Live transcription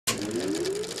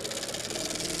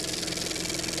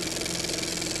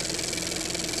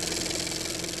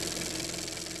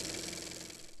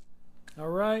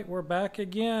right, we're back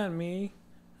again, me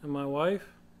and my wife.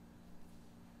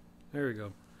 There we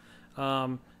go.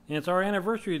 And it's our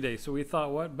anniversary day, so we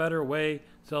thought what better way to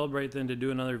celebrate than to do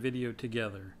another video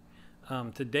together.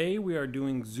 Today we are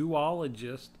doing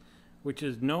Zoologist, which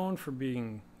is known for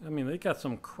being, I mean, they got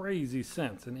some crazy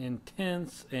scents and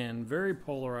intense and very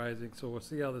polarizing, so we'll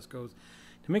see how this goes.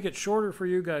 To make it shorter for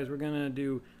you guys, we're going to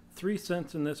do 3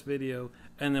 scents in this video,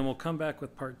 and then we'll come back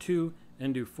with part 2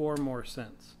 and do 4 more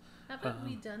scents. Haven't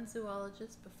we done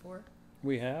Zoologist before?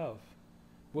 We have.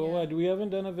 Well, Yeah. we haven't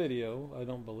done a video, I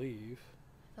don't believe.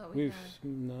 Thought we had.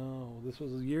 No, this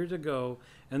was years ago,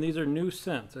 and these are new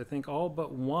scents. I think all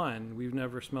but one we've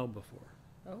never smelled before.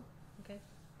 Oh, okay.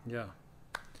 Yeah.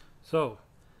 So,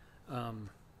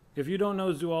 if you don't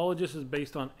know, Zoologist is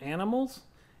based on animals,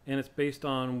 and it's based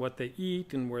on what they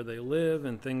eat and where they live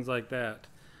and things like that.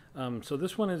 So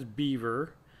this one is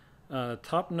beaver.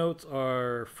 Top notes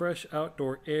are fresh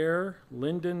outdoor air,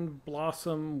 linden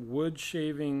blossom, wood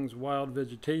shavings, wild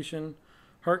vegetation.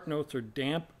 Heart notes are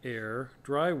damp air,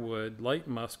 dry wood, light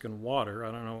musk, and water.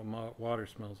 I don't know what water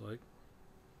smells like.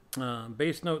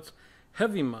 Base notes,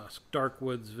 heavy musk, dark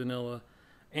woods, vanilla,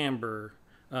 amber.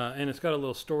 And it's got a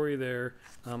little story there.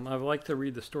 I've liked to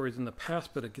read the stories in the past,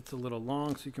 but it gets a little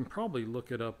long, so you can probably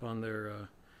look it up on their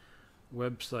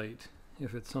website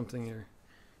if it's something you're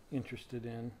interested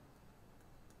in.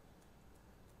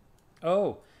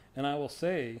 Oh, and I will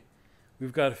say,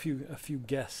 we've got a few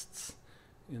guests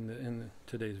in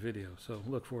today's video, so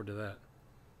look forward to that.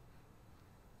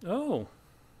 Oh,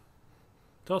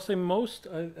 so I'll say most.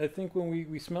 I think when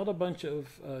we smelled a bunch of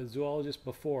Zoologists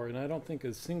before, and I don't think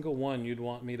a single one you'd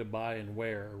want me to buy and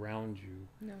wear around you.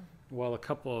 No. While a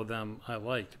couple of them I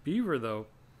liked. Beaver though,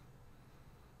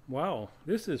 wow,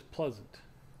 this is pleasant.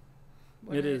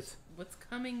 It is. What's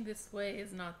coming this way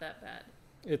is not that bad.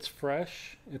 It's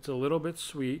fresh. It's a little bit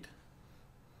sweet.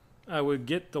 I would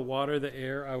get the water, the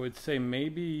air. I would say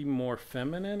maybe more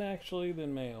feminine actually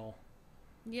than male.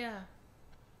 Yeah.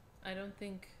 I don't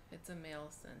think it's a male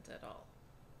scent at all.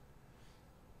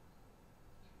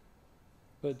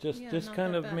 But just not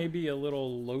kind that of bad. maybe a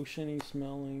little lotiony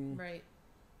smelling. Right.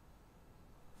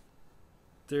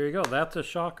 There you go. That's a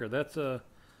shocker. That's a...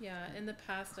 Yeah, in the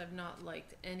past I've not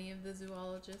liked any of the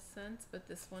Zoologist scents, but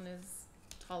this one is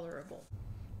tolerable.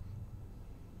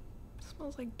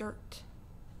 Smells like dirt.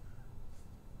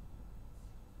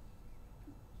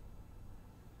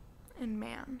 And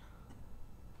man.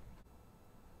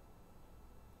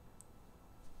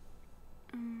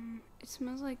 It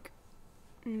smells like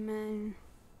men.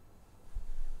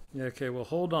 Yeah, okay, well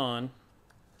hold on.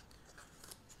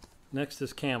 Next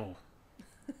is camel.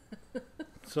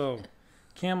 So,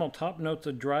 camel top notes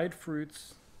of dried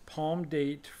fruits, palm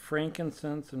date,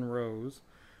 frankincense, and rose.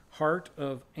 Heart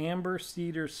of amber,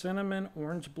 cedar, cinnamon,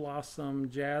 orange blossom,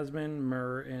 jasmine,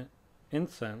 myrrh, and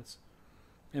incense.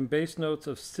 And base notes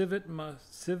of civet,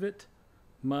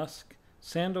 musk,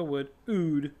 sandalwood,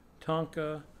 oud,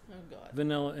 tonka, Oh god.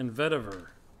 vanilla, and vetiver.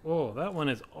 Oh, that one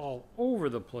is all over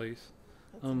the place.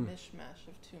 That's a mishmash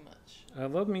of too much. I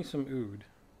love me some oud.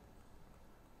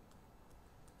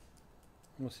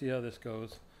 We'll see how this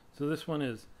goes. So this one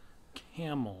is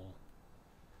camel.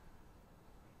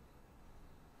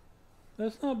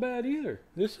 That's not bad either.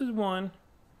 This is one.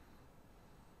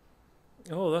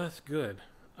 Oh, that's good.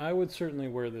 I would certainly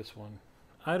wear this one.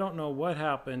 I don't know what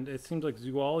happened. It seems like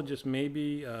Zoologists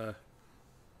maybe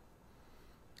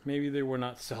they were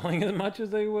not selling as much as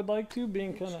they would like to,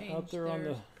 being kind of out there on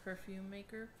the perfume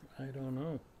maker. I don't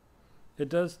know. It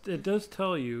does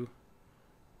tell you.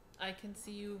 I can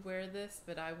see you wear this,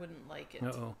 but I wouldn't like it.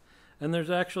 Uh-oh. And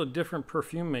there's actually different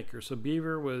perfume makers. So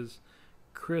Beaver was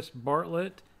Chris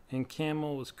Bartlett and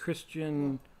Camel was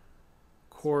Christian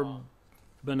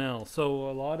Corbinel. So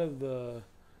a lot of the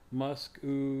musk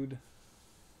oud.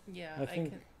 Yeah,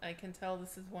 I can tell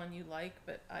this is one you like,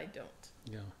 but I don't.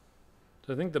 Yeah.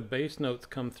 So I think the base notes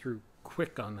come through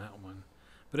quick on that one.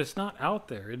 But it's not out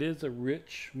there. It is a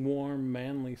rich, warm,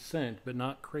 manly scent, but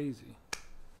not crazy.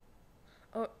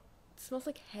 Oh, it smells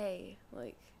like hay.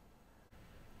 Like,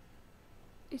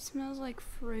 it smells like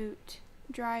fruit.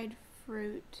 Dried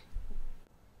fruit.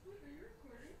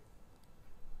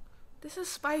 This is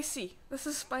spicy. This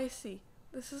is spicy.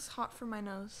 This is hot for my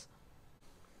nose.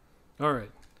 All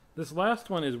right. This last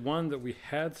one is one that we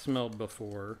had smelled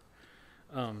before.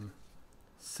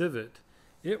 Civet.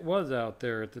 It was out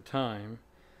there at the time.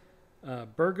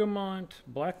 Bergamot,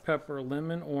 black pepper,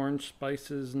 lemon, orange,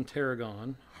 spices, and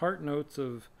tarragon. Heart notes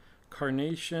of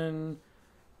carnation,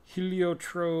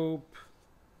 heliotrope,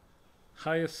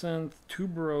 hyacinth,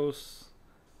 tuberose,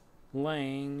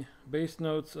 lang. Base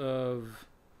notes of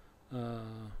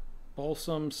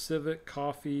balsam, civet,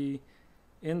 coffee,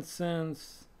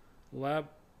 incense,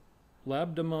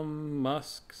 labdanum,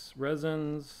 musks,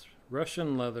 resins,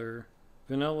 Russian leather,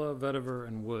 vanilla, vetiver,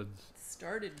 and woods.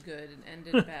 Started good and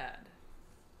ended bad.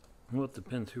 Well, it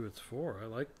depends who it's for. I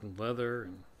like leather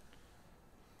and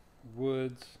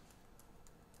woods.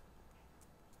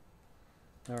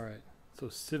 All right, so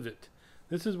civet.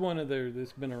 This is one of their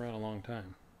that's been around a long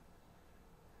time.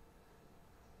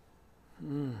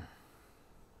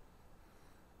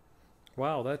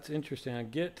 Wow, that's interesting. I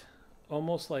get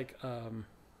almost like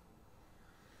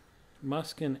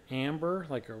musk and amber,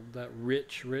 like that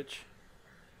rich,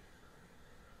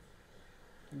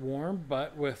 warm,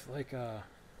 but with like a.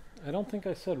 I don't think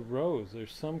I said rose.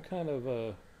 There's some kind of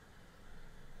a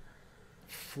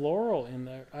floral in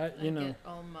there. I get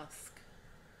all musk.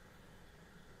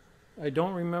 I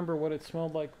don't remember what it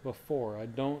smelled like before. I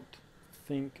don't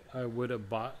think I would have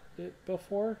bought it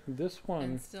before. This one.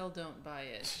 And still don't buy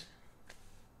it.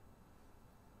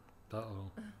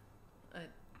 Uh-oh.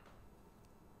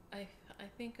 I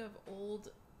think of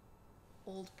old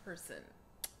person.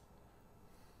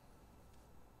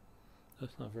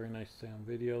 That's not very nice to say on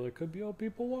video. There could be old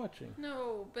people watching.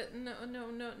 No, but no,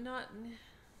 not.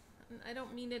 I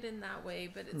don't mean it in that way,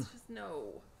 but it's just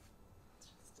no.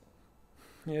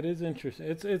 Yeah, it is interesting.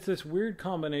 It's this weird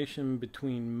combination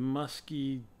between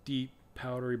musky, deep,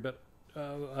 powdery, but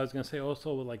I was gonna say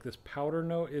also like this powder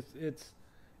note.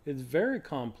 It's very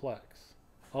complex.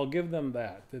 I'll give them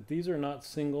that. That these are not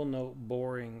single note,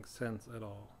 boring scents at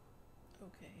all.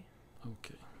 Okay.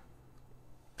 Okay.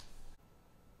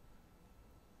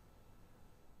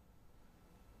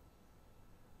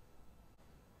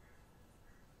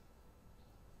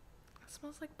 It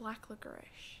smells like black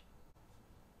licorice.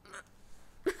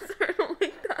 Sorry, I don't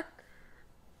like that.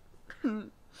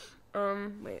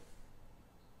 Wait.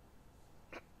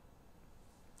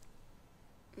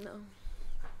 No.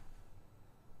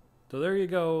 So there you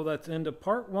go. That's end of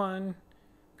part 1.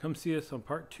 Come see us on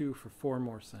part 2 for 4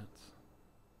 more scents.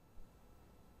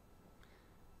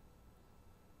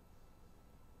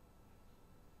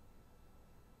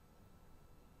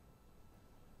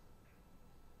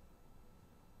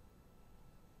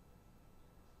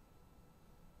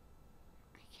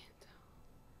 I can't tell.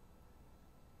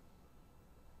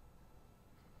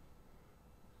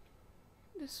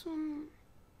 This one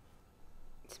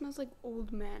smells like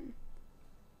old men.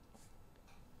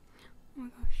 Oh my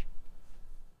gosh.